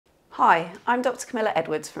Hi, I'm Dr. Camilla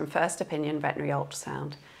Edwards from First Opinion Veterinary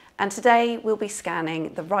Ultrasound, and today we'll be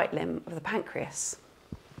scanning the right limb of the pancreas.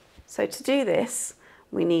 So to do this,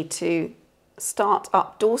 we need to start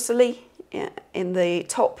up dorsally in the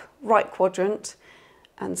top right quadrant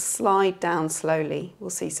and slide down slowly. We'll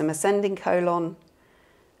see some ascending colon,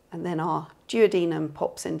 and then our duodenum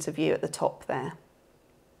pops into view at the top there.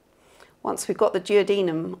 Once we've got the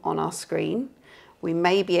duodenum on our screen, we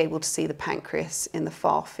may be able to see the pancreas in the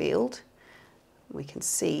far field. We can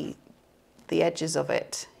see the edges of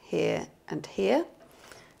it here and here.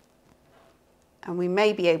 And we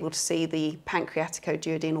may be able to see the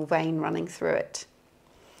pancreatico-duodenal vein running through it.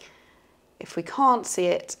 If we can't see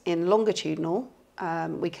it in longitudinal,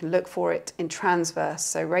 we can look for it in transverse.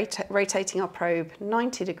 So rotating our probe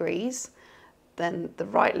 90 degrees, then the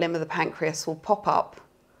right limb of the pancreas will pop up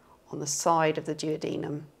on the side of the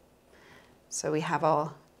duodenum. So we have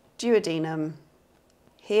our duodenum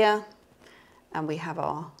here, and we have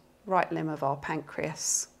our right limb of our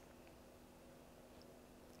pancreas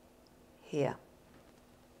here.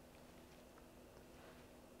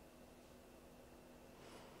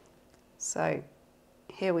 So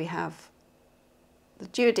here we have the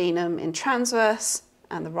duodenum in transverse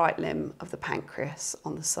and the right limb of the pancreas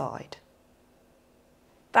on the side.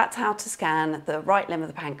 That's how to scan the right limb of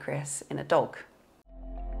the pancreas in a dog.